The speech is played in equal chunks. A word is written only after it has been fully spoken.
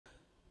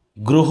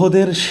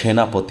গ্রহদের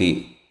সেনাপতি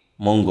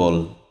মঙ্গল,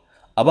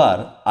 আবার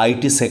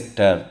IT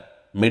sector,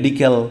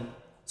 medical,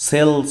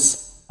 sales,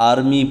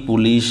 army,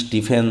 police,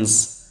 defence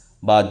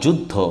বা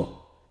যুদ্ধ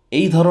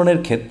এই ধরনের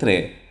ক্ষেত্রে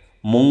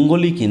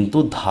মঙ্গলই কিন্তু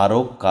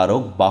ধারক,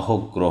 কারক,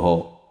 বাহক গ্রহ।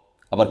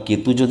 আবার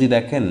কেতু যদি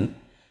দেখেন,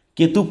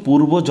 কেতু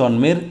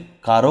পূর্বজন্মের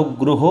কারক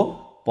গ্রহ,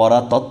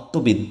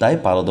 পরাতত্ত্ববিদ্যায়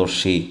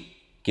পারদর্শী।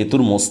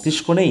 কেতুর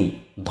মস্তিষ্ক নেই,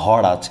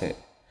 ধড় আছে।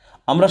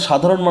 আমরা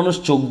সাধারণ মানুষ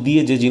চোখ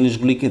দিয়ে যে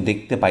জিনিসগুলিকে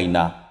দেখতে পাই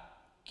না,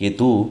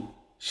 কেতু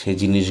সে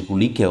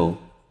জিনিসগুলিকেও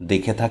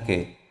দেখে থাকে।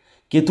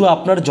 কেতু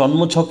আপনার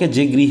জন্মছকে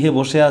যে গৃহে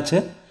বসে আছে,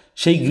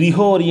 সেই গৃহ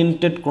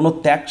ওরিয়েন্টেড কোনো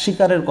ত্যাগ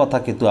স্বীকারের কথা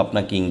কেতু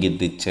আপনাকে ইঙ্গিত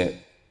দিচ্ছে।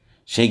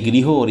 সেই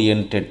গৃহ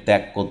ওরিয়েন্টেড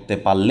ত্যাগ করতে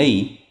পারলেই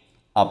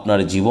আপনার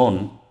জীবন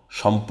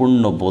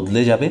সম্পূর্ণ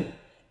বদলে যাবে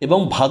এবং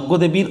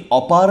ভাগ্যদেবীর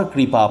অপার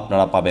কৃপা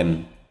আপনারা পাবেন।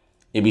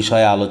 এ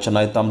বিষয়ে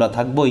আলোচনায় তো আমরা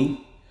থাকবই।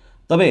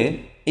 তবে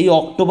এই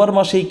অক্টোবর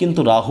মাসেই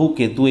কিন্তু রাহু,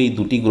 কেতু এই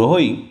দুটি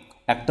গ্রহই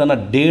একটানা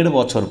 1.5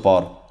 বছর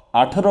পর,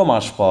 18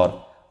 মাস পর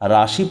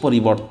রাশি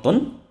পরিবর্তন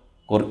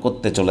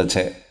করতে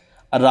চলেছে।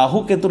 আর রাহু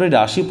কেতুর এই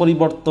রাশি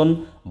পরিবর্তন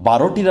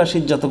 12টি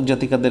রাশির জাতক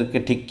জাতিকাদেরকে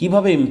ঠিক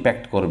কিভাবে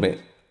ইম্প্যাক্ট করবে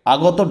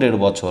আগত 1.5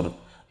 বছর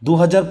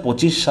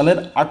 2025 সালের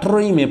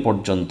 18ই মে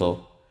পর্যন্ত,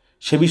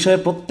 সে বিষয়ে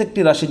প্রত্যেকটি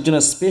রাশির জন্য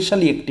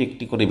স্পেশালি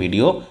একটি করে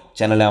ভিডিও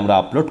চ্যানেলে আমরা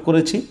আপলোড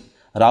করেছি।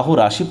 রাহু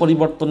রাশি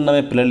পরিবর্তন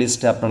নামে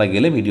প্লেলিস্টে আপনারা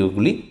গেলে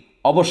ভিডিওগুলি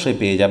অবশ্যই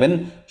পেয়ে যাবেন।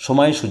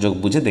 সময় সুযোগ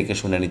বুঝে দেখে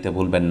শুনে নিতে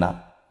ভুলবেন না।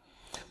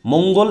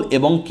 মঙ্গল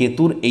এবং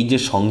কেতুর এই যে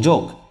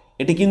সংযোগ,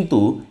 এটি কিন্তু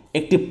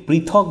একটি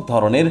পৃথক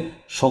ধরনের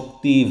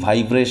শক্তি,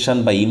 ভাইব্রেশন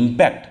বা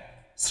ইম্প্যাক্ট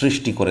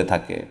সৃষ্টি করে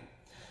থাকে।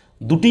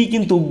 দুটিই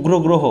কিন্তু উগ্র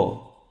গ্রহ,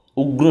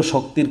 উগ্র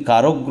শক্তির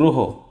কারক গ্রহ।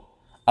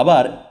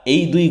 আবার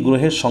এই দুই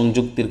গ্রহের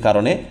সংযুক্তির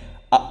কারণে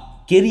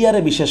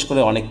কেরিয়ারে বিশেষ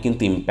করে অনেক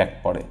কিন্তু ইম্প্যাক্ট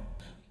পড়ে।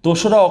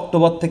 2রা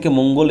অক্টোবর থেকে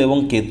মঙ্গল এবং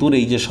কেতুর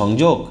এই যে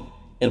সংযোগ,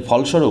 এর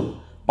ফলস্বরূপ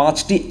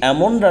 5টি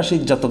এমন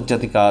রাশির জাতক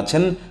জাতিকা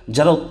আছেন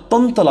যারা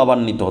অত্যন্ত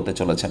লাভান্বিত হতে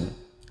চলেছেন।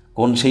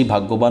 কোন সেই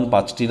ভাগ্যবান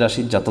 5টি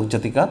রাশির জাতক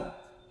জাতিকা?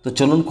 তো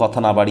চলুন কথা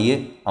না বাড়িয়ে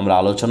আমরা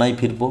আলোচনায়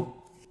ফিরব।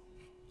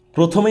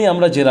 প্রথমেই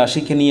আমরা যে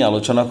রাশিকে নিয়ে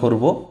আলোচনা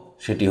করব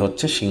সেটি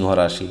হচ্ছে সিংহ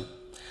রাশি।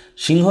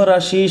 সিংহ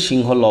রাশি,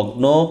 সিংহ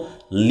লগ্ন,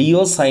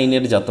 লিও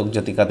সাইনের জাতক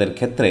জাতিকাদের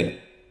ক্ষেত্রে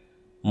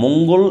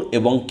মঙ্গল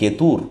এবং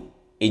কেতুর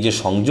এই যে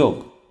সংযোগ,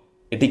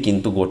 এটি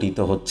কিন্তু গঠিত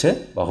হচ্ছে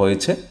বা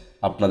হয়েছে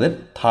আপনাদের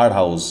 3rd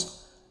হাউস,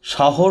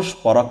 সাহস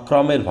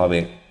পরাক্রমের ভাবে।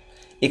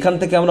 এখান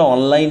থেকে আমরা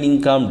online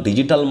income,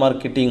 digital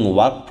marketing,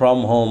 work from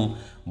home,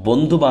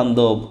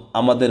 বন্ধুবান্ধব,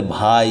 আমাদের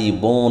ভাই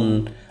বোন,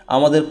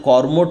 আমাদের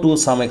কর্ম টু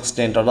সাম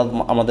এক্সটেন্ট, অর্থাৎ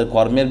আমাদের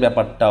কর্মের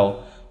ব্যাপারটাও,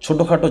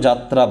 ছোটোখাটো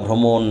যাত্রা,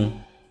 ভ্রমণ,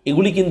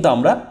 এগুলি কিন্তু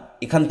আমরা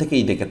এখান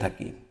থেকেই দেখে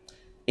থাকি।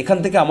 এখান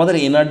থেকে আমাদের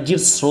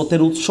এনার্জির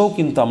স্রোতের উৎসও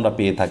কিন্তু আমরা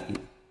পেয়ে থাকি।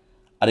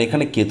 আর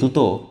এখানে কেতু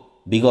তো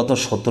বিগত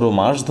 17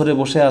 মাস ধরে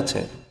বসে আছে।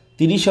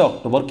 30শে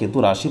অক্টোবর কেতু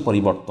রাশি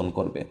পরিবর্তন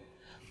করবে।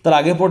 তার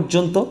আগে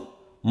পর্যন্ত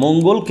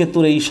মঙ্গল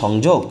কেতুর এই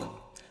সংযোগ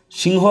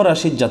সিংহ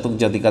রাশির জাতক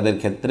জাতিকাদের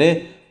ক্ষেত্রে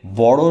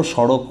বড়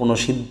সড়ো কোনো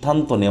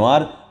সিদ্ধান্ত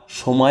নেওয়ার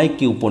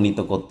সময়কে উপনীত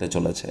করতে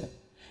চলেছে।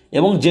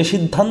 এবং যে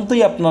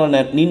সিদ্ধান্তই আপনারা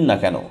নিন না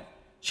কেন,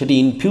 সেটি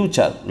ইন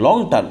ফিউচার লং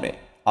টার্মে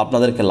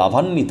আপনাদেরকে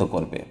লাভান্বিত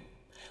করবে।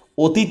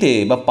 অতীতে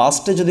বা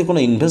পাস্টে যদি কোনো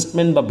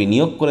ইনভেস্টমেন্ট বা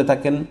বিনিয়োগ করে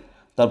থাকেন,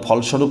 তার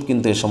ফলস্বরূপ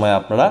কিন্তু এ সময়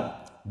আপনারা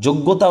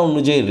যোগ্যতা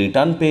অনুযায়ী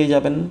রিটার্ন পেয়ে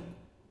যাবেন,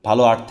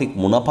 ভালো আর্থিক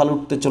মুনাফা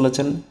লুটতে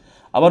চলেছেন।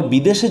 আবার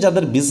বিদেশে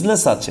যাদের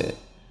বিজনেস আছে,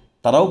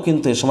 তারাও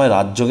কিন্তু এ সময়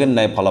রাজযোগের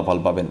ন্যায় ফলাফল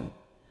পাবেন।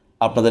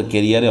 আপনাদের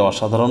কেরিয়ারে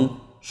অসাধারণ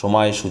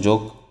সময় সুযোগ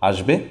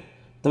আসবে।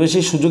 তবে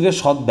সেই সুযোগের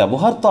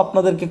সদ্ব্যবহার তো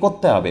আপনাদেরকে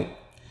করতে হবে।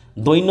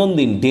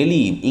 দৈনন্দিন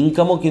ডেলি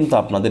ইনকামও কিন্তু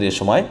আপনাদের এ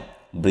সময়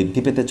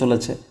বৃদ্ধি পেতে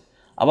চলেছে।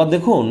 আবার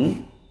দেখুন,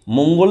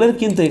 মঙ্গলের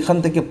কিন্তু এখান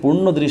থেকে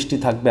পূর্ণ দৃষ্টি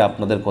থাকবে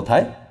আপনাদের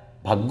কোথায়?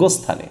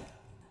 ভাগ্যস্থানে।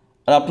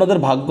 আর আপনাদের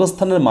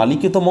ভাগ্যস্থানের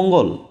মালিকই তো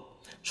মঙ্গল।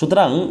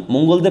 সুতরাং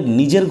মঙ্গলদেব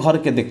নিজের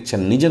ঘরকে দেখছেন,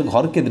 নিজের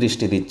ঘরকে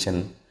দৃষ্টি দিচ্ছেন।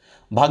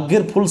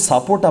 ভাগ্যের ফুল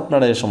সাপোর্ট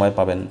আপনারা এ সময়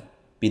পাবেন।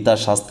 পিতার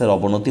স্বাস্থ্যের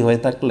অবনতি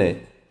হয়ে থাকলে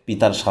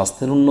পিতার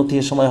স্বাস্থ্যের উন্নতি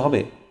এ সময়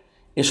হবে।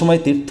 এ সময়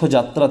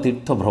তীর্থযাত্রা,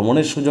 তীর্থ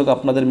ভ্রমণের সুযোগ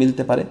আপনাদের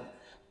মিলতে পারে।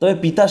 তবে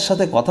পিতার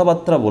সাথে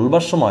কথাবার্তা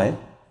বলবার সময়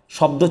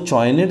শব্দ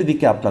চয়নের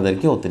দিকে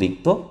আপনাদেরকে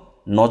অতিরিক্ত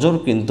নজর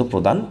কিন্তু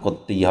প্রদান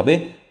করতেই হবে।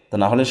 তা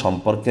না হলে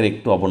সম্পর্কের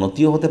একটু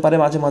অবনতিও হতে পারে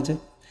মাঝে মাঝে।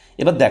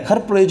 এবার দেখার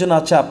প্রয়োজন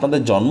আছে আপনাদের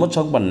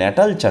জন্মছক বা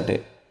ন্যাটাল চার্টে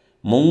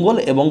মঙ্গল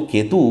এবং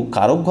কেতু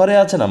কারক ঘরে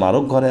আছে না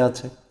মারক ঘরে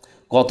আছে,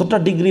 কতটা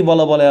ডিগ্রি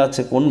বলে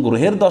আছে, কোন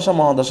গ্রহের দশা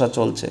মহাদশা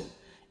চলছে,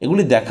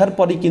 এগুলি দেখার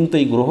পরই কিন্তু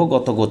এই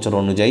গ্রহগত গোচর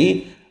অনুযায়ী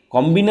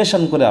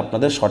কম্বিনেশন করে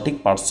আপনাদের সঠিক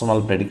পার্সোনাল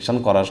প্রেডিকশান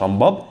করা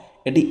সম্ভব।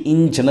 এটি ইন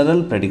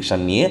জেনারেল প্রেডিকশান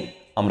নিয়ে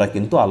আমরা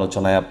কিন্তু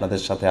আলোচনায়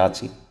আপনাদের সাথে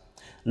আছি।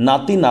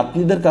 নাতি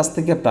নাতনিদের কাছ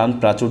থেকে প্রাণ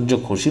প্রাচুর্য,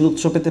 খুশির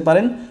উৎস পেতে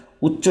পারেন।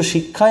 উচ্চ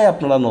শিক্ষায়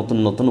আপনারা নতুন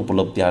নতুন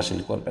উপলব্ধি হাসিল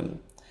করবেন।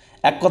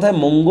 এক কথায়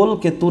মঙ্গল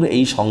কেতুর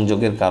এই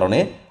সংযোগের কারণে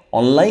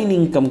অনলাইন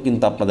ইনকাম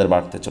কিন্তু আপনাদের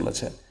বাড়তে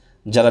চলেছে।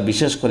 যারা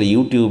বিশেষ করে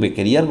ইউটিউবে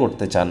কেরিয়ার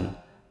করতে চান,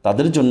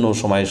 তাদের জন্য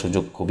সময়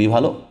সুযোগ খুবই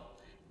ভালো।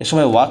 এ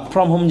সময় ওয়ার্ক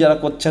ফ্রম হোম যারা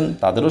করছেন,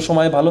 তাদেরও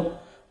সময় ভালো।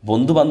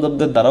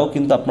 বন্ধুবান্ধবদের দ্বারাও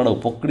কিন্তু আপনারা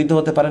উপকৃত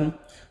হতে পারেন।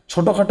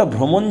 ছোটোখাটো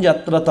ভ্রমণ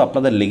যাত্রা তো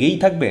আপনাদের লেগেই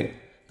থাকবে।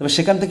 তবে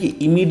সেখান থেকে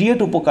ইমিডিয়েট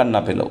উপকার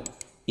না পেলেও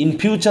ইন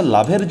ফিউচার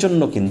লাভের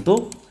জন্য কিন্তু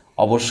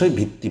অবশ্যই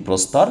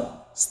ভিত্তিপ্রস্তর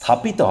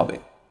স্থাপিত হবে।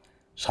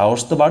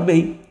 সাহস তো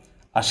বাড়বেই,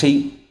 আর সেই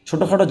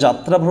ছোটোখাটো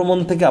যাত্রা ভ্রমণ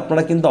থেকে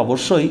আপনারা কিন্তু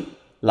অবশ্যই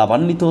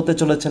লাভান্বিত হতে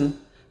চলেছেন।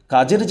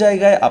 কাজের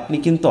জায়গায় আপনি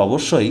কিন্তু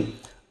অবশ্যই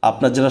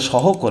আপনার যারা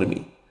সহকর্মী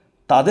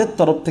তাদের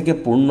তরফ থেকে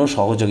পূর্ণ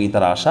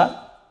সহযোগিতার আশা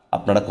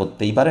আপনারা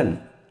করতেই পারেন।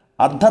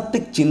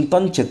 আধ্যাত্মিক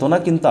চিন্তন চেতনা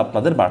কিন্তু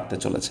আপনাদের বাড়তে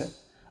চলেছে।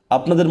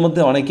 আপনাদের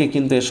মধ্যে অনেকে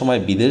কিন্তু এ সময়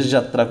বিদেশ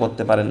যাত্রা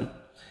করতে পারেন।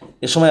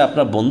 এ সময়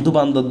আপনার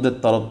বন্ধুবান্ধবদের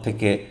তরফ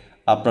থেকে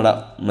আপনারা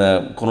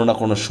কোনো না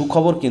কোনো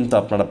সুখবর কিন্তু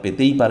আপনারা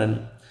পেতেই পারেন।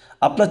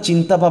 আপনার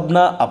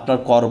চিন্তাভাবনা, আপনার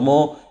কর্ম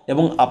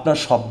এবং আপনার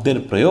শব্দের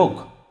প্রয়োগ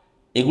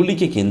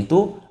এগুলিকে কিন্তু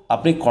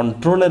আপনি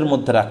কন্ট্রোলের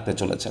মধ্যে রাখতে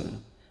চলেছেন।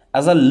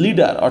 অ্যাজ আ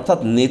লিডার অর্থাৎ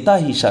নেতা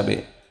হিসাবে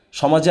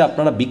সমাজে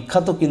আপনারা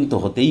বিখ্যাত কিন্তু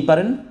হতেই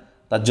পারেন।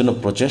 তার জন্য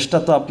প্রচেষ্টা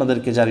তো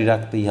আপনাদেরকে জারি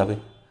রাখতেই হবে।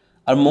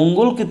 আর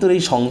মঙ্গল কেতুর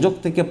এই সংযোগ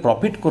থেকে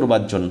প্রফিট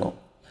করবার জন্য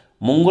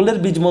মঙ্গলের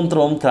বীজমন্ত্র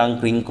ওম ক্রাং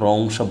ক্রিং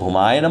ক্রংশ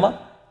ভূমায় নামা,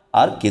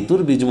 আর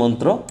কেতুর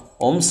বীজমন্ত্র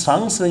ওম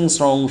শ্রাং শ্রিং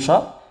শ্রংশ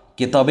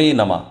কেতবে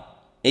নামা,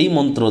 এই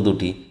মন্ত্র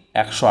দুটি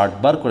 108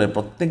 বার করে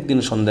প্রত্যেক দিন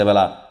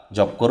সন্ধ্যেবেলা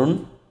জপ করুন,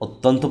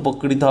 অত্যন্ত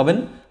উপকৃত হবেন।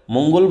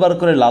 মঙ্গলবার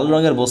করে লাল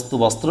রঙের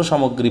বস্ত্র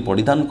সামগ্রী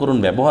পরিধান করুন,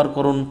 ব্যবহার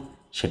করুন,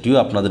 সেটিও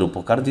আপনাদের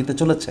উপকার দিতে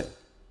চলেছে।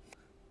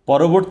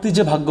 পরবর্তী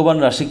যে ভাগ্যবান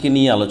রাশিকে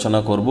নিয়ে আলোচনা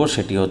করব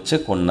সেটি হচ্ছে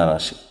কন্যা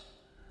রাশি।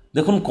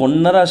 দেখুন,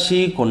 কন্যা রাশি,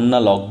 কন্যা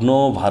লগ্ন,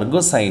 ভার্গ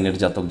সাইনের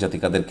জাতক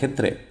জাতিকাদের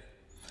ক্ষেত্রে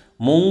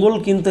মঙ্গল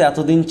কিন্তু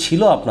এতদিন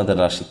ছিল আপনাদের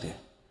রাশিতে।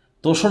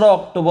 2রা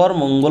অক্টোবর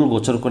মঙ্গল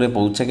গোচর করে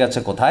পৌঁছে গেছে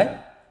কোথায়?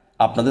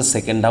 আপনাদের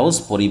সেকেন্ড হাউস,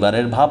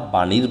 পরিবারের ভাব,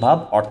 বাণীর ভাব,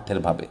 অর্থের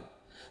ভাবে,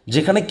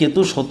 যেখানে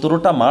কেতু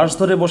 17টা মাস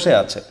ধরে বসে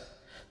আছে।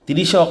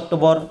 30শে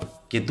অক্টোবর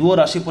কেতুও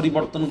রাশি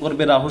পরিবর্তন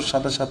করবে রাহুর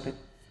সাথে সাথে,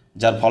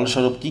 যার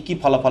ফলস্বরূপ কী কী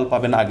ফলাফল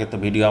পাবেন আগে তো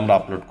ভিডিও আমরা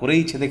আপলোড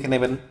করেইছি, দেখে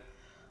নেবেন।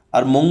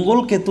 আর মঙ্গল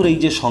কেতুর এই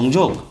যে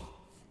সংযোগ,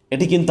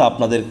 এটি কিন্তু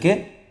আপনাদেরকে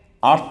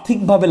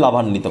আর্থিকভাবে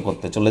লাভান্বিত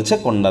করতে চলেছে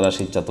কন্যা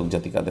রাশির জাতক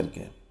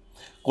জাতিকাদেরকে।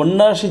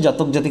 কন্যা রাশির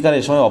জাতক জাতিকারা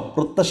এ সময়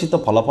অপ্রত্যাশিত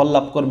ফলাফল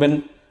লাভ করবেন,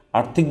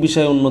 আর্থিক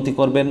বিষয়ে উন্নতি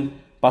করবেন,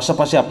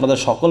 পাশাপাশি আপনাদের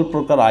সকল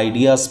প্রকার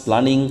আইডিয়াস,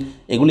 প্ল্যানিং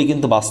এগুলি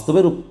কিন্তু বাস্তবে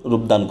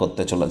রূপদান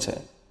করতে চলেছে।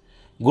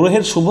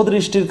 গ্রহের শুভ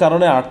দৃষ্টির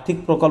কারণে আর্থিক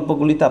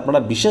প্রকল্পগুলিতে আপনারা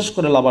বিশেষ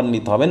করে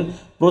লাভান্বিত হবেন।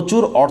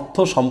 প্রচুর অর্থ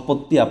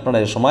সম্পত্তি আপনারা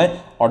এ সময়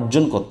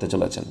অর্জন করতে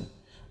চলেছেন।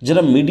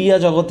 যারা মিডিয়া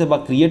জগতে বা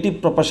ক্রিয়েটিভ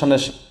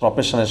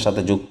প্রফেশনের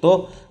সাথে যুক্ত,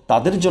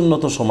 তাদের জন্য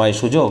তো সময়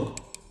সুযোগ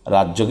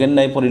রাজযোগের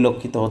ন্যায়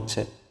পরিলক্ষিত হচ্ছে।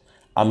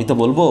 আমি তো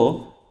বলবো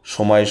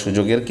সময়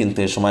সুযোগের কিন্তু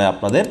এ সময়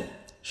আপনাদের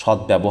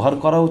সদ্ব্যবহার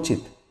করা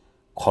উচিত।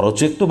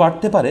 খরচও একটু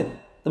বাড়তে পারে,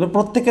 তবে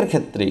প্রত্যেকের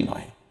ক্ষেত্রেই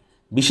নয়।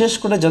 বিশেষ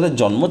করে যাদের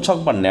জন্মছক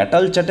বা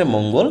ন্যাটাল চার্টে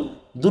মঙ্গল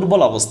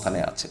দুর্বল অবস্থানে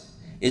আছে,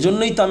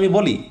 এজন্যই তো আমি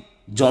বলি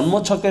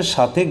জন্মছকের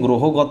সাথে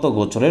গ্রহগত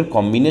গোচরের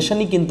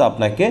কম্বিনেশনই কিন্তু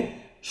আপনাকে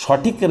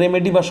সঠিক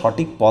রেমেডি বা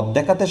সঠিক পথ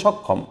দেখাতে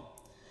সক্ষম।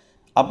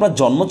 আপনার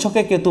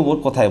জন্মছকে কেতু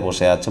কোথায়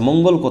বসে আছে,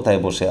 মঙ্গল কোথায়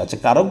বসে আছে,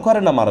 কারক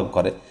ঘরে না মারক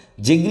ঘরে,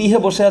 যে গৃহে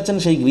বসে আছেন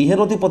সেই গৃহের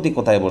অধিপতি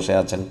কোথায় বসে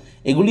আছেন,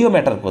 এগুলিও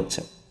ম্যাটার করছে।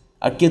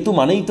 আর কেতু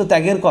মানেই তো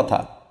ত্যাগের কথা,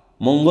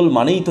 মঙ্গল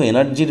মানেই তো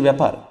এনার্জির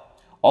ব্যাপার।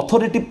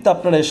 অথরিটিভ তো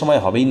আপনারা এ সময়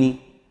হবেইনি।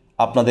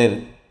 আপনাদের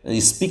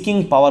স্পিকিং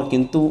পাওয়ার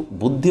কিন্তু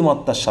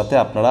বুদ্ধিমত্তার সাথে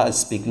আপনারা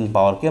স্পিকিং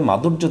পাওয়ারকে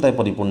মাধুর্যতায়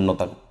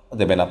পরিপূর্ণতা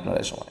দেবেন আপনারা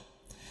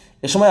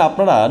এ সময়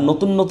আপনারা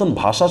নতুন নতুন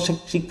ভাষা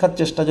শিক্ষার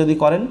চেষ্টা যদি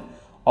করেন,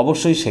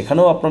 অবশ্যই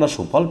সেখানেও আপনারা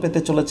সুফল পেতে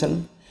চলেছেন।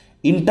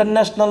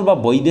 ইন্টারন্যাশনাল বা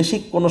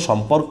বৈদেশিক কোনো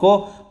সম্পর্ক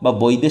বা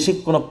বৈদেশিক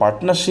কোনো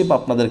পার্টনারশিপ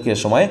আপনাদেরকে এ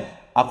সময়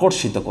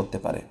আকর্ষিত করতে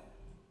পারে।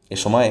 এ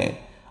সময়ে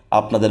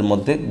আপনাদের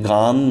মধ্যে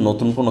গান,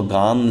 নতুন কোনো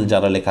গান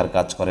যারা লেখার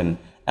কাজ করেন,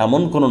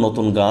 এমন কোনো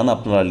নতুন গান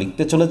আপনারা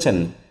লিখতে চলেছেন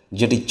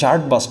যেটি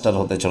চার্ট বাস্টার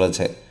হতে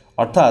চলেছে,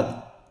 অর্থাৎ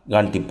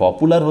গানটি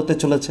পপুলার হতে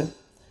চলেছে।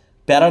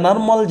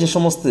 প্যারানর্মাল যে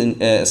সমস্ত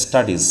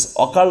স্টাডিজ,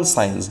 অকাল্ট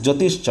সায়েন্স,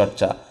 জ্যোতিষ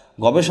চর্চা,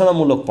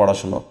 গবেষণামূলক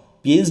পড়াশুনো,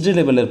 পিএইচডি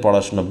লেভেলের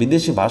পড়াশুনো,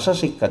 বিদেশি ভাষা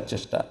শিক্ষার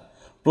চেষ্টা,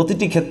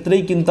 প্রতিটি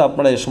ক্ষেত্রেই কিন্তু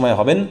আপনারা এ সময়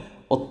হবেন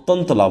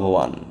অত্যন্ত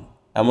লাভবান।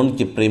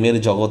 এমনকি প্রেমের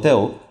জগতেও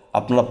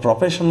আপনারা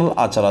প্রফেশনাল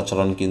আচার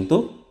আচরণ কিন্তু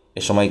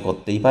এ সময়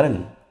করতেই পারেন।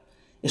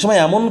 এ সময়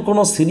এমন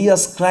কোনো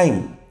সিরিয়াস ক্রাইম,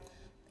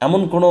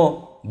 এমন কোনো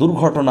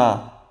দুর্ঘটনা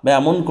বা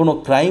এমন কোনো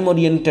ক্রাইম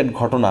ওরিয়েন্টেড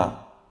ঘটনা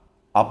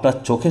আপনার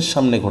চোখের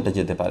সামনে ঘটে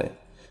যেতে পারে,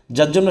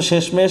 যার জন্য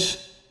শেষমেশ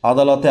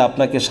আদালতে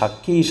আপনাকে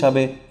সাক্ষী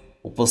হিসাবে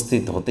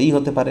উপস্থিত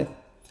হতে পারে।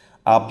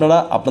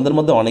 আপনাদের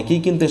মধ্যে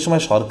অনেকেই কিন্তু এ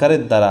সময়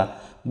সরকারের দ্বারা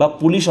বা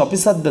পুলিশ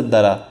অফিসারদের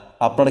দ্বারা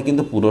আপনারা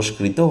কিন্তু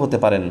পুরস্কৃত হতে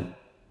পারেন।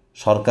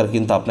 সরকার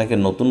কিন্তু আপনাকে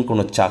নতুন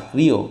কোনো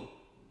চাকরিও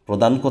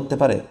প্রদান করতে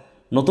পারে।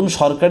 নতুন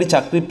সরকারি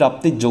চাকরি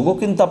প্রাপ্তির যোগও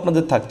কিন্তু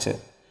আপনাদের থাকছে।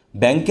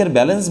 ব্যাংকের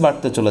ব্যালেন্স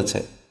বাড়তে চলেছে।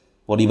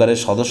 পরিবারের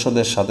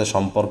সদস্যদের সাথে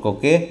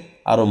সম্পর্ককে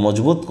আরও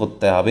মজবুত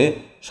করতে হবে,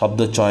 শব্দ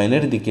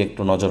চয়নের দিকে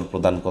একটু নজর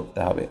প্রদান করতে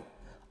হবে।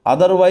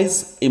 আদারওয়াইজ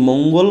এই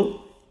মঙ্গল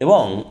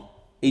এবং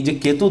এই যে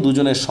কেতু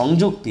দুজনের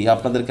সংযুক্তি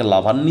আপনাদেরকে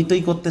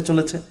লাভান্বিতই করতে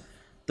চলেছে।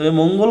 তবে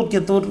মঙ্গল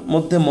কেতুর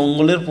মধ্যে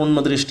মঙ্গলের পূর্ণ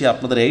দৃষ্টি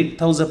আপনাদের 8th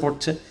হাউসে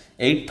পড়ছে।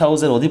 8th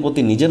হাউসের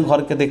অধিপতি নিজের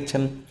ঘরকে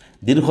দেখছেন।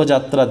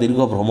 দীর্ঘযাত্রা, দীর্ঘ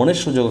ভ্রমণের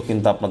সুযোগও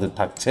কিন্তু আপনাদের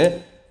থাকছে।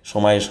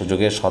 সময়ের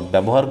সুযোগের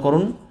সদ্ব্যবহার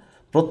করুন।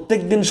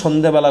 প্রত্যেক দিন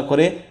সন্ধ্যাবেলা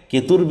করে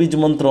কেতুর বীজ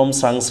মন্ত্র ওম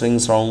শ্রাং শ্রিং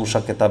শ্রং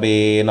সকেতাবে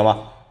নামা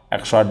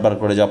 108 বার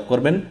করে জপ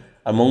করবেন।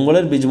 আর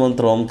মঙ্গলের বীজ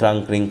মন্ত্র ওম ক্রাং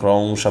ক্রিং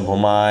ক্রং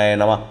ভোমায়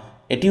নামা,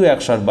 এটিও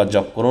 108 বার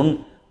জপ করুন।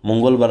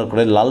 মঙ্গলবার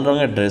করে লাল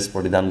রঙের ড্রেস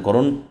পরিধান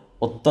করুন।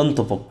 অত্যন্ত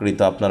উপকৃত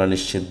আপনারা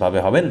নিশ্চিতভাবে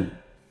হবেন।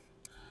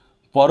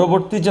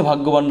 পরবর্তী যে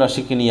ভাগ্যবান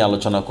রাশিকে নিয়ে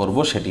আলোচনা করব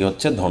সেটি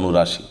হচ্ছে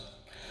ধনুরাশি।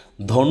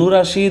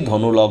 ধনুরাশি,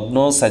 ধনুলগ্ন,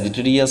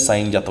 স্যাজিটেরিয়াস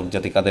সাইন জাতক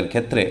জাতিকাদের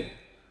ক্ষেত্রে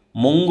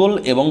মঙ্গল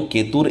এবং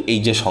কেতুর এই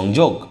যে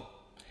সংযোগ,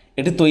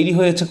 এটি তৈরি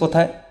হয়েছে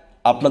কোথায়?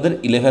 আপনাদের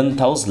 11th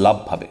হাউস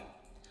লাভভাবে।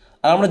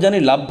 আর আমরা জানি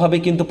লাভভাবে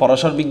কিন্তু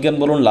পরাশর বিজ্ঞান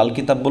বলুন, লাল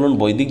কিতাব বলুন,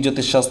 বৈদিক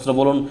জ্যোতিষশাস্ত্র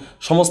বলুন,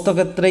 সমস্ত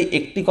ক্ষেত্রেই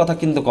একটি কথা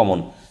কিন্তু কমন,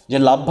 যে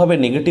লাভভাবে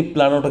নেগেটিভ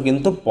প্ল্যানেটও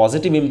কিন্তু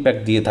পজিটিভ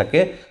ইম্প্যাক্ট দিয়ে থাকে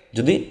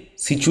যদি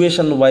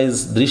situation wise,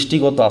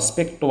 দৃষ্টিগত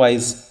aspect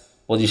wise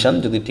position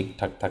যদি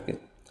ঠিকঠাক থাকে।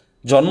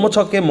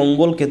 জন্মছকে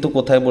মঙ্গল কেতু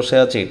কোথায় বসে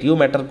আছে এটিও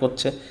ম্যাটার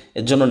করছে।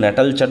 এর জন্য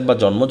ন্যাটাল চার্ট বা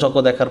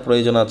জন্মছকও দেখার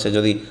প্রয়োজন আছে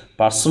যদি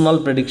পার্সোনাল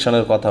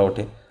প্রেডিকশনের কথা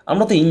ওঠে।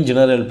 আমরা তো ইন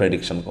জেনারেল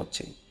প্রেডিকশন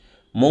করছি।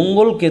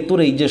 মঙ্গল কেতুর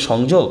এই যে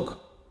সংযোগ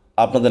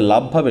আপনাদের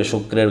লাভভাবে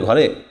শুক্রের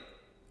ঘরে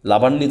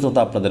লাভান্বিততা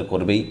আপনাদের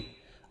করবেই।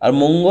 আর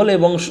মঙ্গল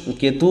এবং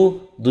কেতু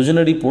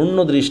দুজনেরই পূর্ণ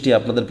দৃষ্টি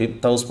আপনাদের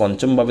 5th হাউস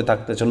পঞ্চমভাবে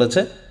থাকতে চলেছে।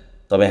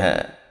 তবে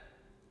হ্যাঁ,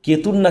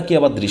 কেতুর নাকি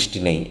আবার দৃষ্টি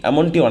নেই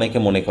এমনটি অনেকে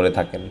মনে করে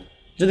থাকেন।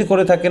 যদি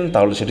করে থাকেন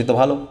তাহলে সেটি তো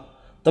ভালো।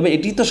 তবে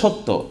এটি তো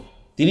সত্য,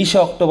 30শে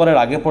অক্টোবরের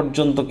আগে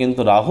পর্যন্ত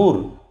কিন্তু রাহুর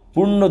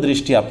পূর্ণ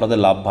দৃষ্টি আপনাদের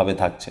লাভভাবে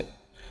থাকছে।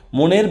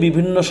 মনের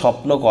বিভিন্ন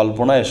স্বপ্ন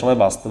কল্পনা এ সময়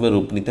বাস্তবে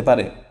রূপ নিতে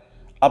পারে।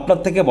 আপনার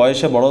থেকে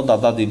বয়সে বড়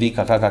দাদা দিদি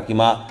কাকা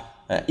কাকিমা,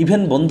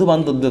 ইভেন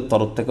বন্ধুবান্ধবদের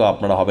তরফ থেকেও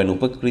আপনারা হবেন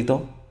উপকৃত।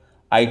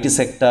 IT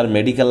sector,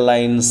 medical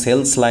line,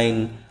 sales line,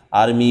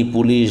 army,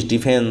 police,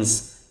 defence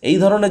এই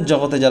ধরনের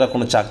জগতে যারা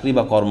কোনো চাকরি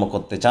বা কর্ম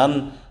করতে চান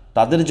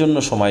তাদের জন্য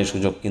সময়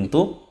সুযোগ কিন্তু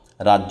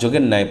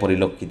রাজযোগের ন্যায়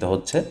পরিলক্ষিত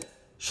হচ্ছে।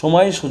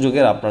 সময়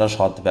সুযোগের আপনারা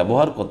সৎ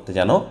ব্যবহার করতে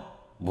যেন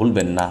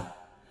ভুলবেন না।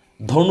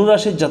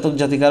 ধনুরাশির জাতক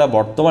জাতিকারা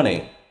বর্তমানে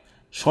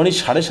শনি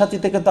 7.5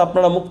 থেকে তো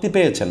আপনারা মুক্তি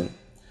পেয়েছেন।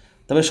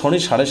 তবে শনি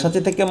 7.5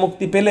 থেকে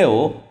মুক্তি পেলেও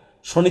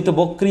শনি তো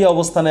বক্রিয়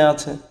অবস্থানে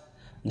আছে,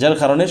 যার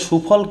কারণে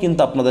সুফল কিন্তু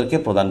আপনাদেরকে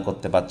প্রদান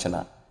করতে পারছে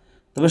না।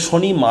 তবে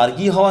শনি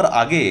মার্গী হওয়ার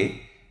আগে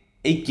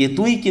এই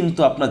কেতুই কিন্তু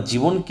আপনার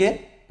জীবনকে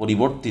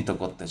পরিবর্তিত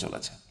করতে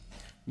চলেছে।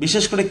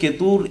 বিশেষ করে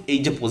কেতুর এই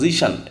যে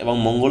পজিশন এবং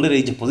মঙ্গলের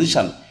এই যে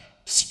পজিশন,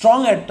 স্ট্রং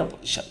একটা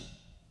পজিশন,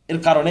 এর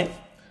কারণে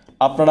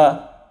আপনারা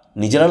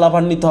নিজেরা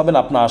লাভান্বিত হবেন,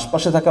 আপনার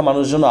আশপাশে থাকা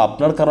মানুষজন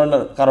আপনার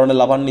কারণে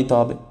লাভান্বিত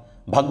হবে।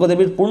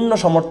 ভাগ্যদেবীর পূর্ণ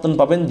সমর্থন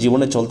পাবেন।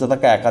 জীবনে চলতে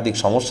থাকা একাধিক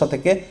সমস্যা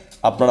থেকে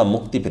আপনারা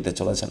মুক্তি পেতে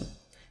চলেছেন।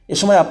 এ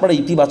সময় আপনারা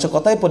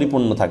ইতিবাচকতায়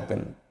পরিপূর্ণ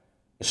থাকবেন।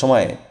 এ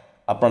সময়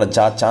আপনারা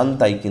যা চান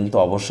তাই কিন্তু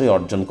অবশ্যই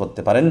অর্জন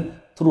করতে পারেন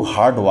through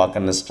hard work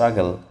and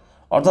struggle.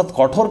 অর্থাৎ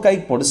কঠোর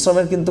কায়িক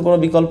পরিশ্রমের কিন্তু কোনো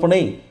বিকল্প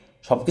নেই।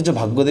 সব কিছু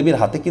ভাগ্যদেবীর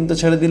হাতে কিন্তু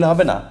ছেড়ে দিলে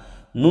হবে না।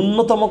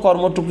 ন্যূনতম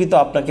কর্মটুকুই তো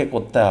আপনাকে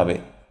করতে হবে।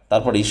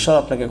 তারপর ঈশ্বর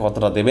আপনাকে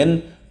কতটা দেবেন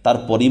তার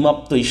পরিমাপ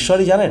তো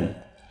ঈশ্বরই জানেন।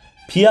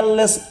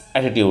 ফিয়ারলেস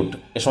অ্যাটিটিউড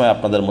এ সময়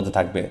আপনাদের মধ্যে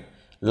থাকবে।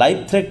 লাইফ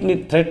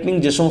থ্রেটনিং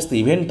যে সমস্ত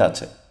ইভেন্ট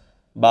আছে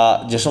বা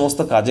যে সমস্ত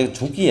কাজে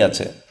ঝুঁকি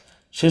আছে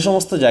সে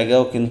সমস্ত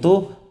জায়গায়ও কিন্তু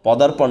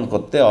পদার্পণ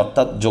করতে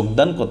অর্থাৎ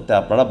যোগদান করতে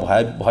আপনারা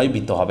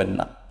ভয়ভীত হবেন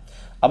না।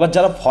 আবার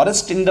যারা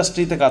ফরেস্ট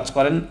ইন্ডাস্ট্রিতে কাজ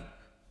করেন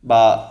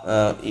বা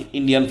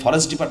ইন্ডিয়ান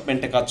ফরেস্ট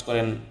ডিপার্টমেন্টে কাজ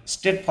করেন,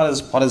 স্টেট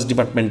ফরেস্ট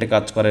ডিপার্টমেন্টে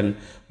কাজ করেন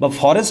বা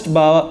ফরেস্ট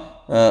বা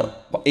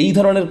এই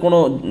ধরনের কোনো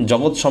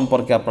জগৎ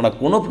সম্পর্কে আপনারা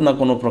কোনো না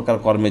কোনো প্রকার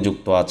কর্মে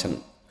যুক্ত আছেন,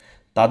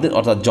 তাদের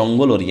অর্থাৎ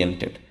জঙ্গল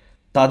ওরিয়েন্টেড,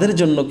 তাদের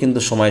জন্য কিন্তু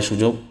সময়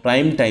সুযোগ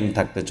প্রাইম টাইম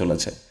থাকতে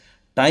চলেছে।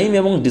 টাইম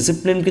এবং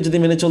ডিসিপ্লিনকে যদি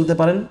মেনে চলতে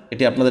পারেন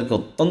এটি আপনাদেরকে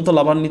অত্যন্ত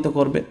লাভান্বিত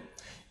করবে।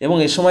 এবং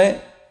এ সময়ে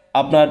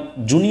আপনার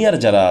জুনিয়র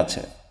যারা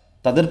আছে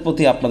তাদের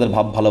প্রতি আপনাদের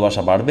ভাব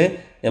ভালোবাসা বাড়বে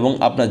এবং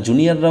আপনার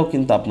জুনিয়ররাও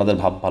কিন্তু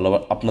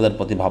আপনাদের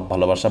প্রতি ভাব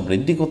ভালোবাসা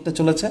বৃদ্ধি করতে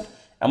চলেছে।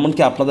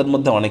 এমনকি আপনাদের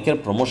মধ্যে অনেকের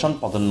প্রমোশন,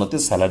 পদোন্নতি,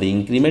 স্যালারি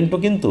ইনক্রিমেন্টও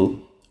কিন্তু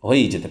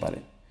হয়েই যেতে পারে।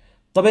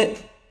 তবে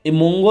এই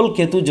মঙ্গল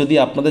কেতু যদি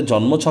আপনাদের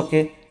জন্মছকে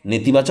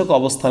নেতিবাচক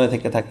অবস্থানে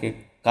থেকে থাকে,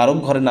 কারক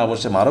ঘরে না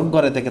বসে মারক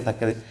ঘরে থেকে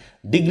থাকে,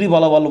 ডিগ্রি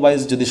বলাবল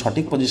ওয়াইজ যদি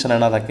সঠিক পজিশনে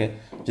না থাকে,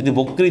 যদি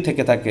বক্রি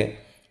থেকে থাকে,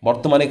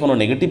 বর্তমানে কোনো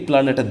নেগেটিভ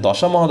প্ল্যানেটের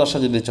দশা মহাদশা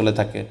যদি চলে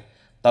থাকে,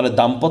 তাহলে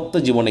দাম্পত্য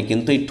জীবনে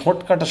কিন্তু এই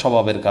ঠোঁটকাটা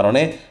স্বভাবের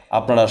কারণে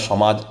আপনারা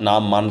সমাজ,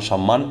 নাম, মান,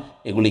 সম্মান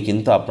এগুলি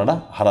কিন্তু আপনারা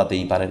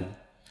হারাতেই পারেন।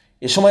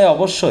 এ সময়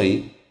অবশ্যই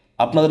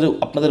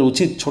আপনাদের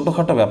উচিত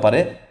ছোটোখাটো ব্যাপারে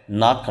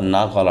নাক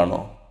না গলানো।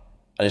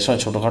 আর এ সময়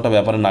ছোটোখাটো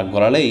ব্যাপারে নাক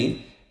গলালেই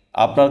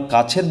আপনার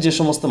কাছের যে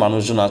সমস্ত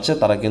মানুষজন আছে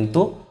তারা কিন্তু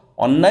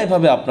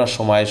অন্যায়ভাবে আপনার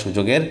সময়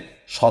সুযোগের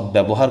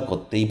সদ্ব্যবহার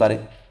করতেই পারে।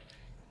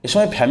 এ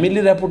সময় ফ্যামিলি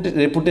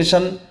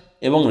রেপুটেশন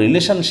এবং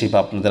রিলেশনশিপ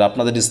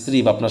আপনাদের স্ত্রী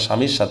বা আপনার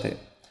স্বামীর সাথে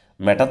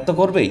ম্যাটার তো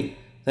করবেই,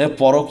 তবে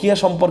পরকীয়া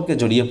সম্পর্কে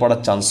জড়িয়ে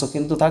পড়ার চান্সও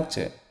কিন্তু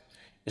থাকছে।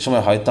 এ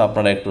সময় হয়তো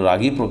আপনারা একটু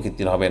রাগী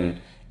প্রকৃতির হবেন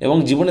এবং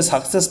জীবনে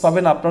সাকসেস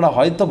পাবেন আপনারা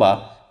হয়তো বা,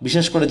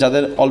 বিশেষ করে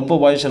যাদের অল্প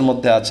বয়সের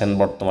মধ্যে আছেন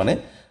বর্তমানে,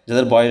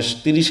 যাদের বয়স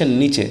 30-এর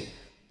নিচে,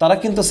 তারা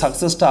কিন্তু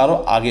সাকসেসটা আরও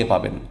আগে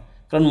পাবেন।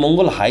 কারণ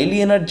মঙ্গল হাইলি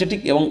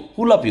এনার্জেটিক এবং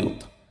ফুল অফ ইউথ।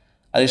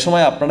 আর এ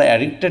সময় আপনারা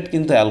অ্যাডিক্টেড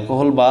কিন্তু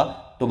অ্যালকোহল বা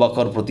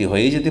টোবাকোর প্রতি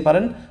হয়েই যেতে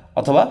পারেন,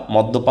 অথবা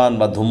মদ্যপান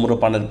বা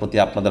ধূম্রপানের প্রতি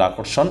আপনাদের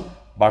আকর্ষণ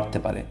বাড়তে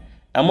পারে।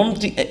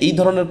 এমনকি এই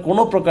ধরনের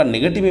কোনো প্রকার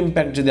নেগেটিভ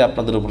ইম্প্যাক্ট যদি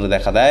আপনাদের উপরে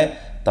দেখা দেয়,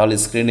 তাহলে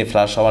স্ক্রিনে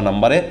ফ্ল্যাশ হওয়া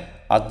নাম্বারে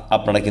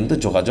আপনারা কিন্তু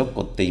যোগাযোগ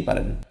করতেই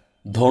পারেন।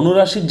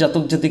 ধনুরাশির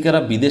জাতক জাতিকারা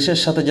বিদেশের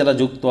সাথে যারা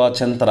যুক্ত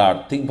আছেন তারা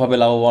আর্থিকভাবে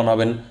লাভবান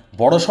হবেন,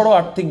 বড়সড়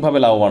আর্থিকভাবে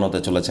লাভবান হতে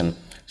চলেছেন।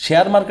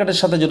 শেয়ার মার্কেটের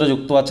সাথে যারা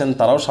যুক্ত আছেন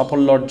তারাও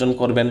সাফল্য অর্জন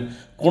করবেন।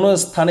 কোনো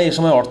স্থানে এ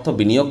সময় অর্থ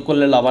বিনিয়োগ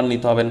করলে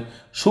লাভান্বিত হবেন।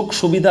 সুখ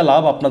সুবিধা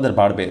লাভ আপনাদের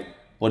বাড়বে।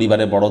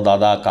 পরিবারে বড়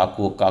দাদা,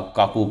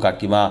 কাকু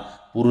কাকিমা,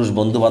 পুরুষ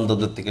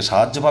বন্ধুবান্ধবদের থেকে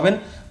সাহায্য পাবেন,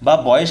 বা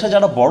বয়সে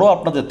যারা বড়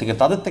আপনাদের থেকে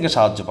তাদের থেকে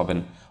সাহায্য পাবেন।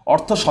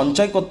 অর্থ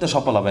সঞ্চয় করতে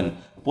সফল হবেন।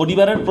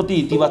 পরিবারের প্রতি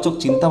ইতিবাচক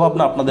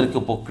চিন্তাভাবনা আপনাদেরকে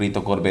উপকৃত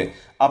করবে।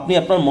 আপনি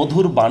আপনার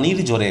মধুর বাণীর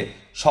জোরে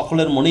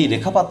সকলের মনেই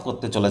রেখাপাত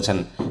করতে চলেছেন।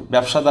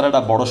 ব্যবসাদারেরা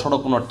বড়সড়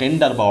কোনো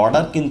টেন্ডার বা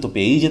অর্ডার কিন্তু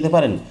পেয়েই যেতে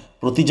পারেন।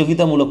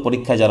 প্রতিযোগিতামূলক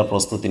পরীক্ষায় যারা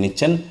প্রস্তুতি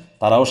নিচ্ছেন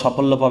তারাও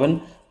সাফল্য পাবেন।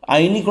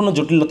 আইনি কোনো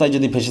জটিলতায়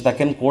যদি ফেসে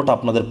থাকেন, কোর্ট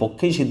আপনাদের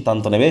পক্ষেই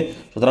সিদ্ধান্ত নেবে।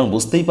 সুতরাং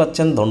বুঝতেই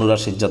পাচ্ছেন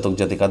ধনুরাশির জাতক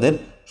জাতিকাদের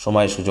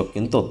সময় সুযোগ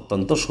কিন্তু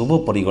অত্যন্ত শুভ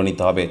পরিগণিত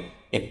হবে।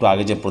 একটু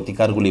আগে যে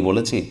প্রতিকারগুলি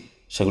বলেছি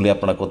সেগুলি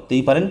আপনারা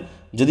করতেই পারেন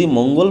যদি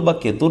মঙ্গল বা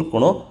কেতুর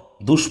কোনো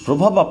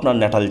দুষ্প্রভাব আপনার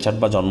ন্যাটাল চার্ট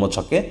বা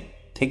জন্মছকে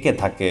থেকে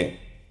থাকে।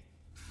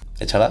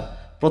 এছাড়া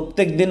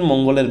প্রত্যেক দিন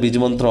মঙ্গলের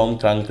বীজমন্ত্র ওম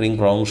ক্রাং ক্রিং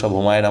ক্রংশ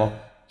ভূমায় নামা,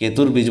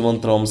 কেতুর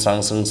বীজমন্ত্র ওম স্রাং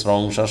স্রিং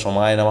স্রংশ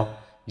সময় নামা,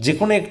 যে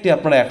কোনো একটি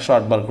আপনারা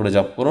 108 বার করে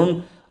জপ করুন।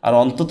 আর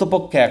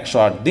অন্ততপক্ষে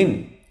 108 দিন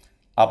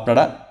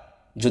আপনারা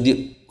যদি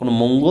কোনো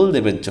মঙ্গল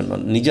দেবের জন্য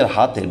নিজের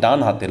হাতে, ডান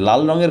হাতে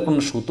লাল রঙের কোনো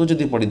সুতো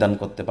যদি পরিধান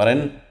করতে পারেন,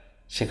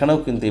 সেখানেও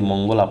কিন্তু এই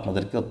মঙ্গল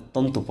আপনাদেরকে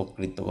অত্যন্ত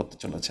উপকৃত করতে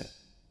চলেছে।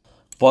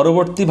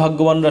 পরবর্তী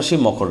ভাগ্যবান রাশি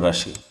মকর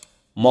রাশি।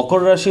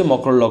 মকর রাশি,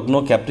 মকর লগ্ন,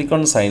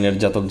 ক্যাপ্রিকন সাইনের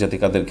জাতক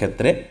জাতিকাদের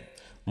ক্ষেত্রে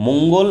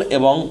মঙ্গল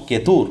এবং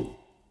কেতুর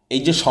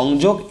এই যে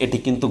সংযোগ, এটি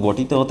কিন্তু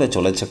গঠিত হতে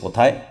চলেছে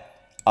কোথায়?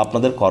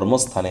 আপনাদের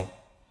কর্মস্থানে।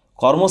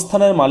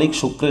 কর্মস্থানের মালিক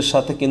শুক্রের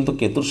সাথে কিন্তু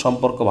কেতুর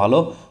সম্পর্ক ভালো।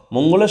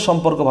 মঙ্গলের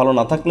সম্পর্ক ভালো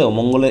না থাকলেও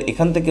মঙ্গলের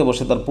এখান থেকে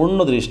বসে তার পূর্ণ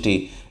দৃষ্টি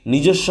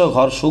নিজস্ব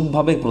ঘর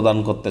সুখভাবে প্রদান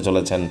করতে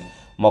চলেছেন।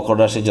 মকর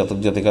রাশির জাতক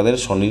জাতিকাদের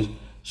শনির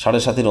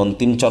 7.5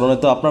 অন্তিম চরণে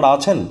তো আপনারা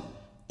আছেন,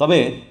 তবে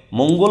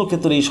মঙ্গল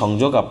কেতুর এই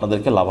সংযোগ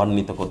আপনাদেরকে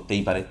লাভান্বিত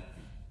করতেই পারে।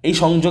 এই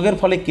সংযোগের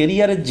ফলে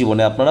কেরিয়ারের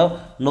জীবনে আপনারা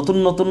নতুন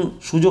নতুন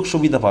সুযোগ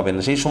সুবিধা পাবেন।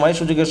 সেই সময়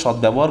সুযোগের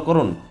সদ্ব্যবহার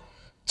করুন।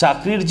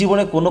 চাকরির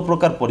জীবনে কোনো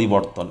প্রকার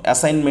পরিবর্তন,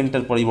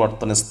 অ্যাসাইনমেন্টের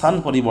পরিবর্তন, স্থান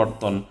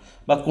পরিবর্তন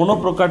বা কোনো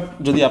প্রকার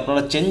যদি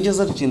আপনারা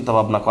চেঞ্জেসের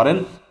চিন্তাভাবনা করেন,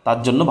 তার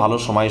জন্য ভালো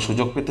সময়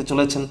সুযোগ পেতে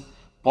চলেছেন।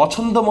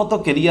 পছন্দ মতো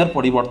কেরিয়ার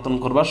পরিবর্তন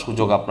করবার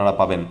সুযোগ আপনারা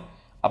পাবেন।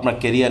 আপনার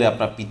কেরিয়ারে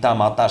আপনার পিতা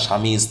মাতা,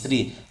 স্বামী স্ত্রী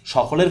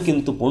সকলের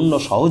কিন্তু পূর্ণ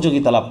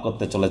সহযোগিতা লাভ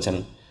করতে চলেছেন।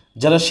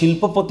 যারা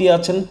শিল্পপতি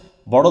আছেন,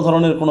 বড়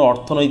ধরনের কোনো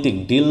অর্থনৈতিক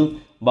ডিল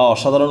বা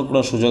অসাধারণ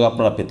কোনো সুযোগ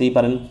আপনারা পেতেই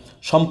পারেন।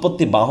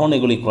 সম্পত্তি, বাহন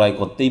এগুলি ক্রয়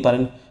করতেই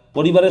পারেন।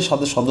 পরিবারের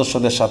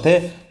সদস্যদের সাথে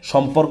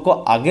সম্পর্ক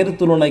আগের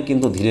তুলনায়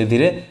কিন্তু ধীরে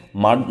ধীরে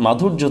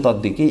মাধুর্যতার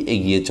দিকেই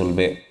এগিয়ে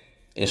চলবে।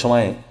 এ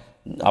সময়ে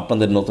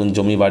আপনাদের নতুন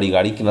জমি বাড়ি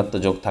গাড়ি কেনার তো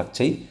যোগ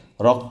থাকছেই।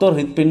 রক্ত,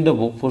 হৃৎপিণ্ড,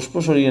 বুক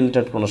ফুসফুস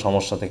ওরিয়েন্টেড কোনো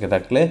সমস্যা থেকে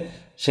থাকলে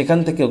সেখান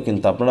থেকেও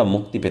কিন্তু আপনারা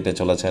মুক্তি পেতে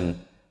চলেছেন।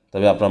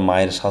 তবে আপনার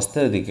মায়ের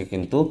স্বাস্থ্যের দিকে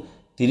কিন্তু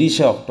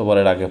 30শে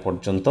অক্টোবরের আগে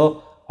পর্যন্ত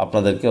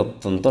আপনাদেরকে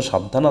অত্যন্ত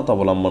সাবধানতা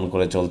অবলম্বন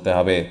করে চলতে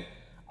হবে।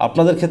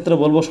 আপনাদের ক্ষেত্রে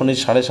বলবো শনির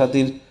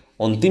 7.5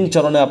 অন্তিম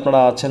চরণে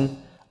আপনারা আছেন।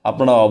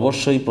 আপনারা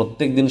অবশ্যই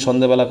প্রত্যেক দিন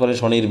সন্ধ্যেবেলা করে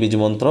শনির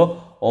বীজমন্ত্র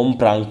ওম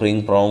প্রাং প্রিং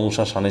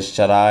প্রংসা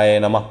শনিশ্চরায়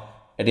নমঃ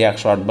এটি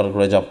 108 বার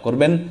করে জপ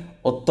করবেন,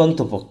 অত্যন্ত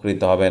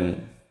উপকৃত হবেন।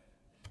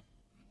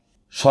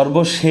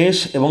 সর্বশেষ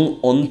এবং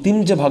অন্তিম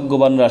যে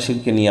ভাগ্যবান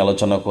রাশিকে নিয়ে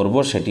আলোচনা করব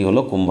সেটি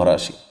হলো কুম্ভ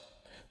রাশি।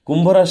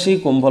 কুম্ভ রাশি,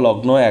 কুম্ভ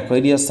লগ্ন,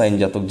 অ্যাকোয়ারিয়াস সাইন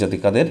জাতক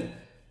জাতিকাদের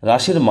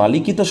রাশির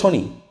মালিকই তো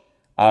শনি।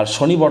 আর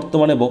শনি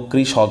বর্তমানে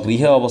বক্রী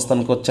স্বগৃহে অবস্থান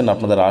করছেন,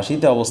 আপনাদের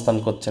রাশিতে অবস্থান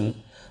করছেন।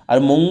 আর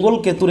মঙ্গল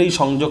কেতুর এই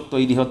সংযোগ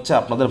তৈরি হচ্ছে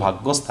আপনাদের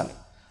ভাগ্যস্থানে।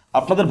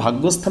 আপনাদের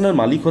ভাগ্যস্থানের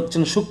মালিক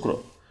হচ্ছেন শুক্র।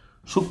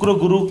 শুক্র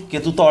গুরু,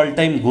 কেতু তো অল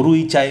টাইম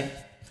গুরুই চায়।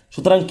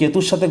 সুতরাং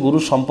কেতুর সাথে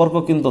গুরুর সম্পর্ক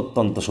কিন্তু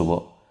অত্যন্ত শুভ।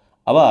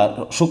 আবার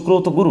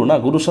শুক্রও তো গুরু না,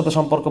 গুরুর সাথে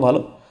সম্পর্ক ভালো।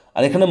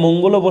 আর এখানে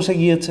মঙ্গলও বসে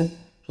গিয়েছে,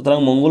 সুতরাং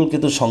মঙ্গল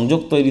কেতুর সংযোগ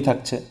তৈরি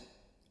থাকছে।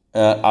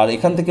 আর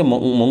এখান থেকে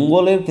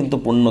মঙ্গলের কিন্তু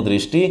পূর্ণ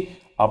দৃষ্টি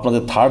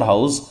আপনাদের 3rd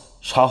হাউস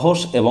সাহস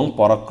এবং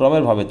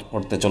পরাক্রমের ভাবে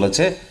পড়তে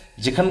চলেছে,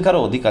 যেখানকার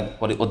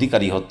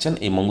অধিকারী হচ্ছেন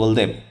এই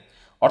মঙ্গলদেব।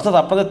 অর্থাৎ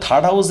আপনাদের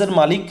 3rd হাউসের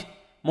মালিক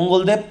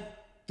মঙ্গলদেব,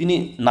 তিনি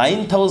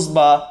 9th হাউস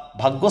বা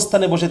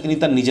ভাগ্যস্থানে বসে তিনি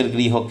তার নিজের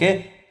গৃহকে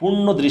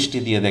পূর্ণ দৃষ্টি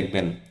দিয়ে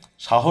দেখবেন।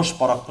 সাহস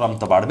পরাক্রম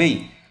তো বাড়বেই,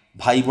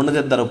 ভাই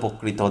বোনেদের দ্বারা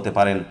উপকৃত হতে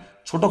পারেন।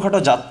 ছোটোখাটো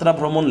যাত্রা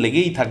ভ্রমণ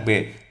লেগেই থাকবে,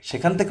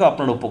 সেখান থেকেও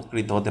আপনারা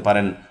উপকৃত হতে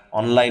পারেন।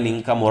 Online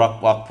income,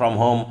 work from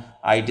home,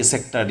 IT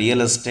sector,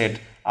 real estate,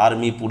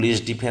 army, police,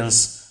 defence,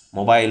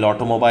 mobile,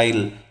 automobile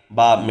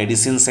বা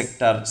মেডিসিন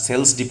সেক্টর,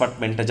 সেলস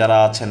ডিপার্টমেন্টে যারা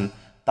আছেন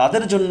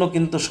তাদের জন্য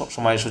কিন্তু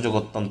সময় সুযোগ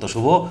অত্যন্ত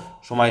শুভ।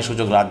 সময়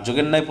সুযোগ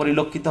রাজযোগের ন্যায়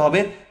পরিলক্ষিত হবে।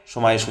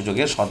 সময়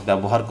সুযোগের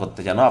সদ্ব্যবহার করতে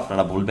যেন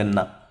আপনারা ভুলবেন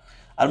না।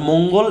 আর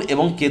মঙ্গল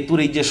এবং কেতুর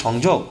এই যে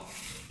সংযোগ,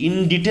 ইন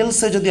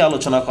ডিটেলসে যদি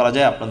আলোচনা করা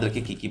যায় আপনাদেরকে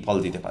কী কী ফল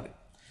দিতে পারে।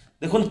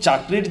 দেখুন,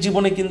 চাকরির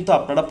জীবনে কিন্তু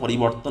আপনারা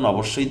পরিবর্তন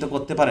অবশ্যই তো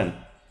করতে পারেন।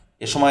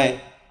 এ সময়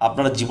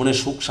আপনার জীবনে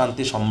সুখ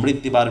শান্তি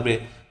সমৃদ্ধি বাড়বে।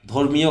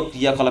 ধর্মীয়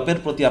ক্রিয়াকলাপের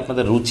প্রতি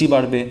আপনাদের রুচি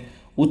বাড়বে।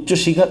 উচ্চ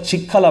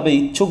শিক্ষা লাভে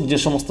ইচ্ছুক যে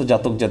সমস্ত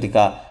জাতক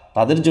জাতিকা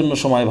তাদের জন্য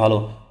সময় ভালো,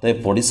 তবে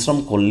পরিশ্রম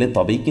করলে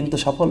তবেই কিন্তু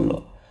সাফল্য।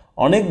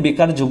 অনেক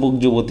বেকার যুবক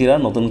যুবতীরা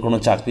নতুন কোনো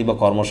চাকরি বা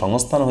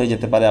কর্মসংস্থান হয়ে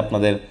যেতে পারে,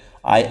 আপনাদের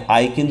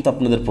আয় কিন্তু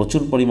আপনাদের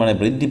প্রচুর পরিমাণে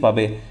বৃদ্ধি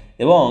পাবে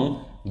এবং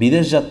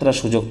বিদেশ যাত্রার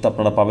সুযোগ তো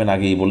আপনারা পাবেন,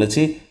 আগেই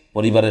বলেছি।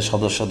 পরিবারের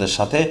সদস্যদের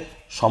সাথে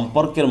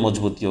সম্পর্কের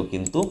মজবুতিও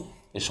কিন্তু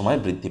এ সময়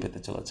বৃদ্ধি পেতে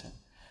চলেছে।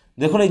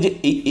 দেখুন এই যে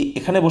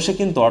এখানে বসে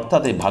কিন্তু,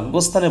 অর্থাৎ এই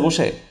ভাগ্যস্থানে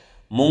বসে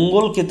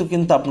মঙ্গল কেতু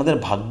কিন্তু আপনাদের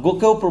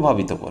ভাগ্যকেও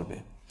প্রভাবিত করবে।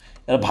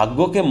 এর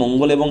ভাগ্যকে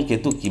মঙ্গল এবং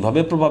কেতু কিভাবে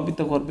প্রভাবিত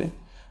করবে?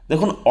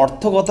 দেখুন,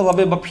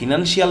 অর্থগতভাবে বা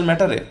ফিনান্সিয়াল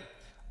ম্যাটারে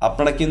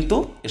আপনারা কিন্তু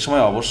এ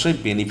সময় অবশ্যই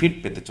বেনিফিট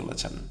পেতে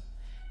চলেছেন।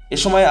 এ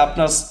সময়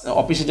আপনার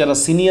অফিসে যারা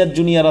সিনিয়র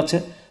জুনিয়র আছে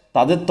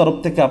তাদের তরফ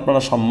থেকে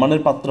আপনারা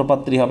সম্মানের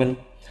পাত্রপাত্রী হবেন।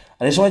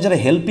 আর এ সময় যারা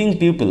হেল্পিং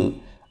পিপল,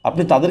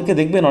 আপনি তাদেরকে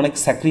দেখবেন অনেক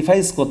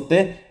স্যাক্রিফাইস করতে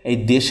এই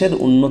দেশের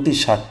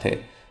উন্নতির স্বার্থে।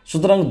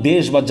 সুতরাং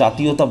দেশ বা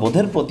জাতীয়তা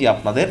বোধের প্রতি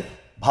আপনাদের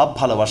ভাব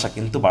ভালোবাসা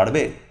কিন্তু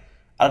বাড়বে।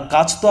 আর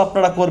কাজ তো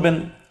আপনারা করবেন,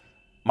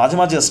 মাঝে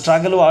মাঝে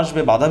স্ট্রাগলও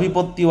আসবে, বাধা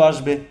বিপত্তিও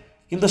আসবে,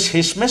 কিন্তু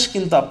শেষমেশ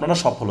কিন্তু আপনারা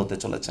সফল হতে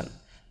চলেছেন।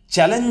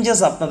 চ্যালেঞ্জেস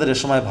আপনাদের এ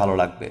সময় ভালো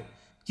লাগবে।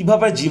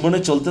 কিভাবে জীবনে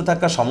চলতে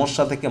থাকা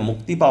সমস্যা থেকে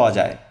মুক্তি পাওয়া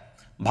যায়,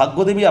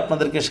 ভাগ্যদেবী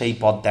আপনাদেরকে সেই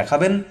পথ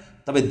দেখাবেন,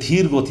 তবে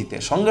ধীর গতিতে,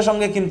 সঙ্গে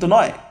সঙ্গে কিন্তু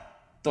নয়।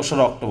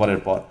 ২রা অক্টোবরের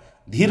পর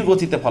ধীর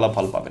গতিতে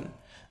ফলাফল পাবেন।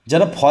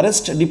 যারা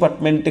ফরেস্ট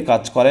ডিপার্টমেন্টে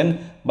কাজ করেন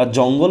বা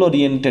জঙ্গল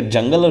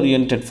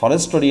ওরিয়েন্টেড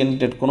ফরেস্ট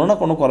ওরিয়েন্টেড কোনো না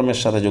কোনো কর্মের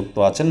সাথে যুক্ত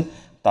আছেন,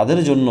 তাদের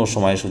জন্য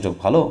সময় সুযোগ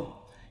ভালো।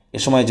 এ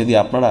সময় যদি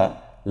আপনারা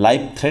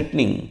লাইফ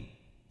থ্রেটনিং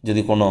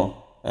যদি কোনো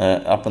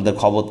আপনাদের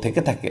খবর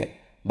থেকে থাকে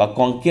বা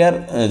কনকেয়ার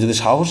যদি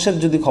সাহসের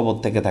যদি খবর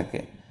থেকে থাকে,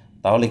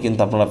 তাহলে কিন্তু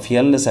আপনারা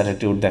ফিয়ারলেস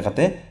অ্যাটিটিউড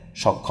দেখাতে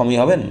সক্ষমই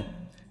হবেন।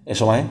 এ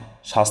সময়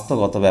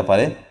স্বাস্থ্যগত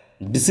ব্যাপারে,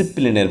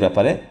 ডিসিপ্লিনের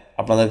ব্যাপারে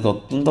আপনাদেরকে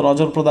অত্যন্ত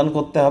নজর প্রদান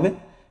করতে হবে।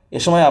 এ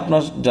সময়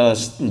আপনার যারা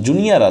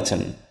জুনিয়র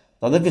আছেন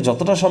তাদেরকে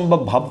যতটা সম্ভব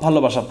ভাব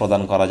ভালোবাসা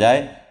প্রদান করা যায়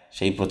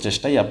সেই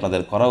প্রচেষ্টাই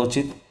আপনাদের করা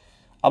উচিত।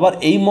 আবার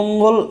এই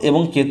মঙ্গল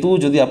এবং কেতু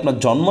যদি আপনার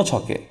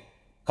জন্মছকে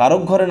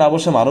কারক ঘরে না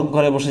বসে মারক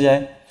ঘরে বসে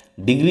যায়,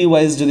 ডিগ্রি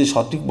ওয়াইজ যদি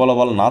সঠিক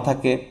বলাবল না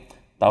থাকে,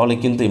 তাহলে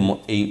কিন্তু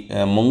এই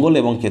মঙ্গল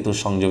এবং কেতুর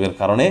সংযোগের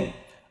কারণে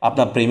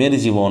আপনার প্রেমের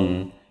জীবন,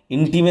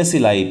 ইন্টিমেসি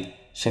লাইফ,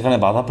 সেখানে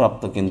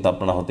বাধাপ্রাপ্ত কিন্তু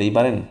আপনারা হতেই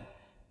পারেন।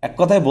 এক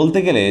কথায় বলতে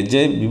গেলে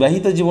যে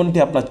বিবাহিত জীবনটি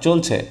আপনার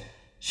চলছে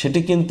সেটি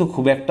কিন্তু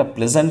খুব একটা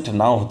প্লেজেন্ট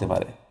নাও হতে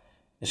পারে।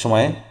 এ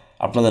সময়ে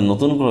আপনাদের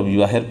নতুন করে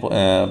বিবাহের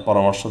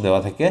পরামর্শ দেওয়া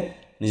থেকে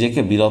নিজেকে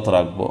বিরত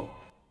রাখবো।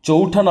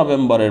 ৪ঠা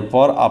নভেম্বরের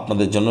পর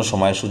আপনাদের জন্য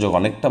সময় সুযোগ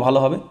অনেকটা ভালো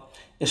হবে।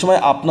 এ সময়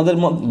আপনাদের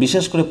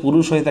বিশেষ করে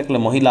পুরুষ হয়ে থাকলে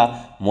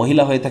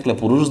মহিলা হয়ে থাকলে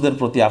পুরুষদের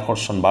প্রতি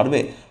আকর্ষণ বাড়বে।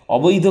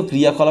 অবৈধ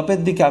ক্রিয়াকলাপের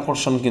দিকে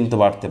আকর্ষণ কিন্তু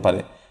বাড়তে পারে।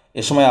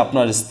 এ সময়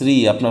আপনার স্ত্রী,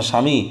 আপনার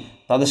স্বামী,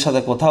 তাদের সাথে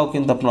কোথাও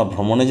কিন্তু আপনারা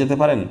ভ্রমণে যেতে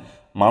পারেন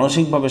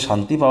মানসিকভাবে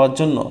শান্তি পাওয়ার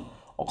জন্য।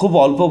 খুব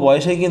অল্প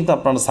বয়সেই কিন্তু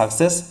আপনারা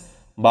সাকসেস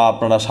বা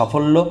আপনারা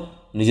সাফল্য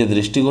নিজের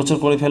দৃষ্টিগোচর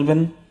করে ফেলবেন।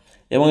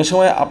 এবং এ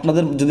সময়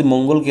আপনাদের যদি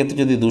মঙ্গল কেতু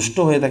যদি দুষ্ট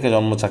হয়ে থাকে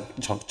জন্ম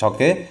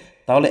ছকে,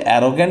 তাহলে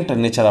অ্যারোগ্যান্ট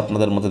নেচার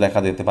আপনাদের মধ্যে দেখা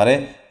দিতে পারে,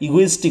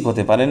 ইগোইস্টিক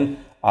হতে পারেন।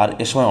 আর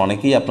এ সময়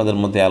অনেকেই আপনাদের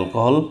মধ্যে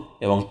অ্যালকোহল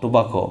এবং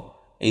টোবাকো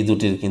এই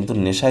দুটির কিন্তু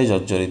নেশায়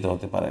জর্জরিত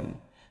হতে পারেন।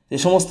 এই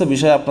সমস্ত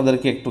বিষয়ে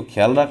আপনাদেরকে একটু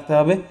খেয়াল রাখতে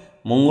হবে।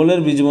 মঙ্গলের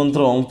বীজমন্ত্র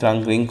ওং ত্রাং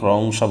ক্রিং ক্রং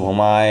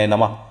ভোমায়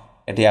নামা,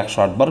 এটি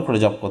 ১০৮ বার করে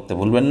জপ করতে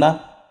ভুলবেন না।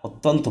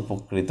 অত্যন্ত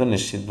উপকৃত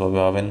নিশ্চিতভাবে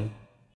হবেন।